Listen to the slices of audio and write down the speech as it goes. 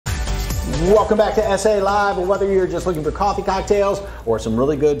Welcome back to SA Live. Whether you're just looking for coffee cocktails or some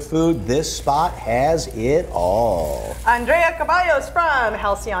really good food, this spot has it all. Andrea Caballos from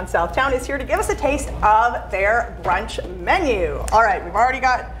Halcyon Southtown is here to give us a taste of their brunch menu. All right, we've already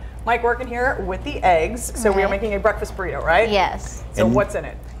got Mike working here with the eggs. So we are making a breakfast burrito, right? Yes. So what's in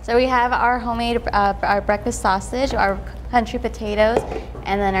it? So we have our homemade our breakfast sausage, our country potatoes,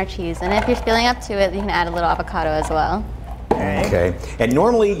 and then our cheese. And if you're feeling up to it, you can add a little avocado as well. Okay. And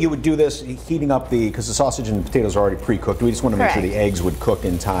normally you would do this heating up because the sausage and the potatoes are already pre-cooked. We just want to make sure the eggs would cook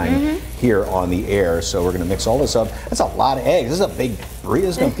in time here on the air. So we're going to mix all this up. That's a lot of eggs. This is a big burrito. This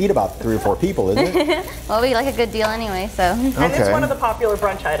is going to feed about 3 or 4 people, isn't it? Well, we like a good deal anyway, so. And it's one of the popular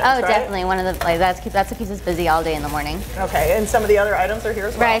brunch items, right? Definitely. One of the, that's what keeps us busy all day in the morning. Okay, and some of the other items are here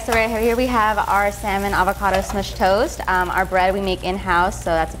as well. Right, so right here we have our salmon avocado smush toast. Our bread we make in-house,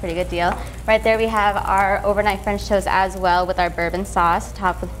 so that's a pretty good deal. Right there we have our overnight French toast as well with our bourbon sauce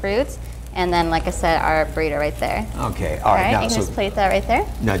topped with fruits. And then, like I said, our burrito right there. Okay, all right. Now, you can just plate that right there.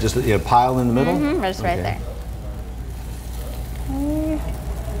 Now, just a pile in the middle? Just right there.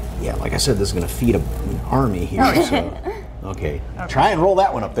 Yeah, like I said, this is going to feed an army here. So, okay. Try and roll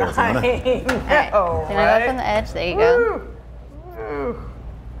that one up there. All right. So go from the edge. There you go. Woo.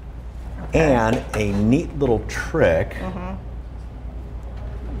 And a neat little trick.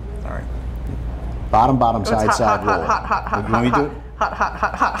 Sorry. Bottom, side, roll. Hot. You want me to do it?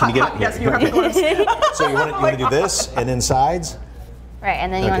 Hot. Can you get it? Yes, you have the gloves. So you want to do this and then sides? Right,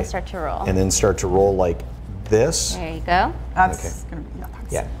 and then you want to start to roll. And then start to roll like this. There you go. That's going to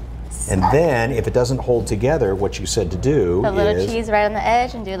be And then, if it doesn't hold together, what you said to do the little cheese right on the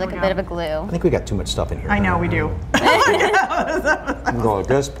edge and do like a bit of a glue. I think we got too much stuff in here. I know we do. I'm going like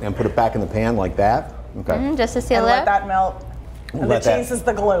this and put it back in the pan like that. Okay. Just to seal and it. let that melt. And the cheese is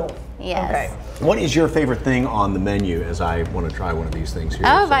the glue. Yes. Okay. What is your favorite thing on the menu as I want to try one of these things here?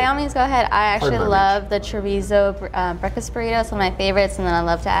 Oh, by all means, go ahead. I actually love the chorizo breakfast burrito. It's one of my favorites. And then I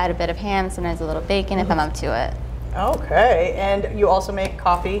love to add a bit of ham, sometimes a little bacon if I'm up to it. Okay, and you also make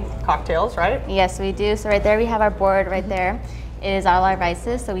coffee cocktails, right? Yes, we do. So right there we have our board right there. It is all our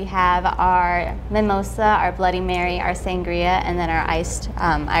vices. So we have our mimosa, our Bloody Mary, our sangria, and then our iced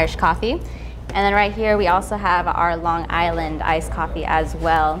Irish coffee. And then right here we also have our Long Island iced coffee as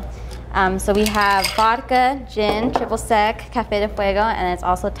well. So we have vodka, gin, triple sec, cafe de fuego, and it's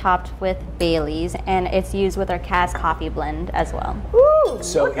also topped with Bailey's, and it's used with our Cas coffee blend as well. Ooh,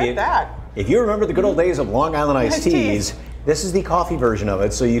 so look at that. If you remember the good old days of Long Island iced teas, this is the coffee version of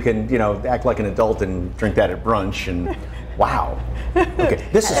it, so you can, act like an adult and drink that at brunch, and wow. Okay,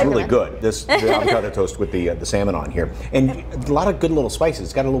 this is really good, the avocado toast with the salmon on here. And a lot of good little spices.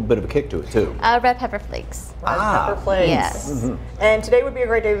 It's got a little bit of a kick to it, too. Red pepper flakes. Red pepper flakes. Yes. And today would be a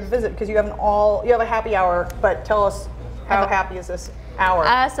great day to visit because you have a happy hour, but tell us, how happy is this hour?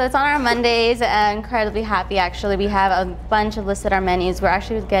 So it's on our Mondays, incredibly happy actually. We have a bunch of listed our menus. We're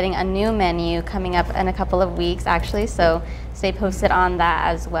actually getting a new menu coming up in a couple of weeks actually, so stay posted on that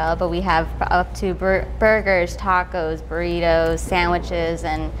as well. But we have up to burgers, tacos, burritos, sandwiches,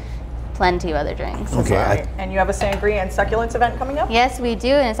 and plenty of other drinks. Okay. And you have a sangria and succulents event coming up? Yes, we do,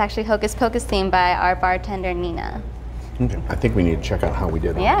 and it's actually Hocus Pocus themed by our bartender, Nina. Okay. I think we need to check out how we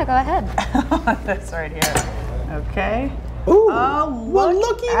did that. Yeah, go ahead. That's right here. Okay. Ooh, oh, well,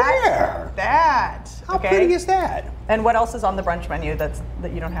 looky there. That. How pretty is that? And what else is on the brunch menu that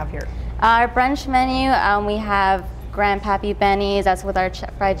you don't have here? Our brunch menu, we have Grandpappy Benny's, that's with our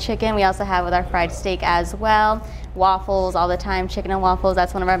fried chicken. We also have with our fried steak as well. Waffles all the time, chicken and waffles,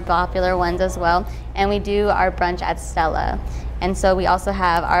 that's one of our popular ones as well. And we do our brunch at Stella. And so we also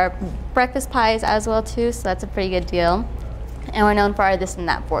have our breakfast pies as well too, so that's a pretty good deal. And we're known for our this and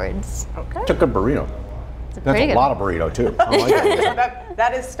that boards. Okay. It's a good burrito. That's a lot of burrito too. I like it.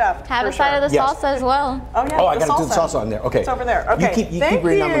 That is stuffed. Have a side of the salsa as well. Oh yeah. I got to do the salsa on there. Okay. It's over there. Okay. You keep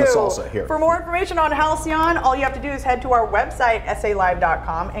bringing on the salsa here. For more information on Halcyon, all you have to do is head to our website,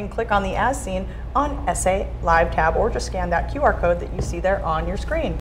 salive.com, and click on the As Seen on SA Live tab, or just scan that QR code that you see there on your screen.